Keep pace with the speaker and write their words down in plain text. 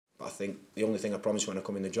But I think the only thing I promise when I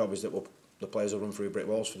come in the job is that the players will run through brick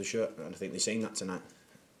walls for the shirt, and I think they've seen that tonight,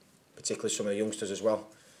 particularly some of the youngsters as well.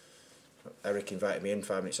 Eric invited me in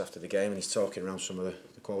 5 minutes after the game, and he's talking around some of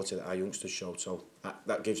the quality that our youngsters showed, so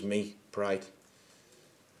that gives me pride.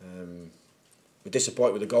 We're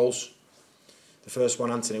disappointed with the goals. The first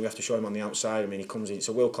one, Anthony, we have to show him on the outside. I mean, he comes in, it's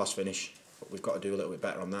a world-class finish, but we've got to do a little bit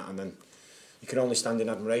better on that. And then you can only stand in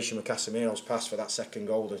admiration with Casemiro's pass for that second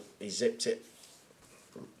goal. He zipped it.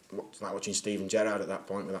 It's like watching Steven Gerrard at that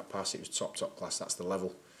point with that pass. It was top class. That's the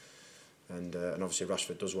level. And obviously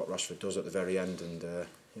Rashford does what Rashford does at the very end. And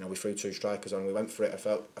you know, we threw 2 strikers on. We went for it. I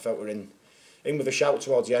felt we were in with a shout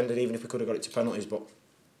towards the end, and even if we could have got it to penalties, but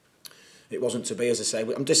it wasn't to be, as I say.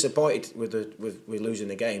 I'm disappointed with losing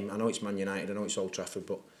the game. I know it's Man United, I know it's Old Trafford,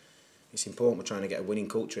 but it's important we're trying to get a winning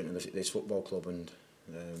culture into this football club. And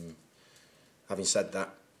having said that,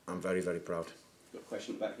 I'm very, very proud. Got a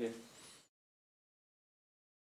question back here.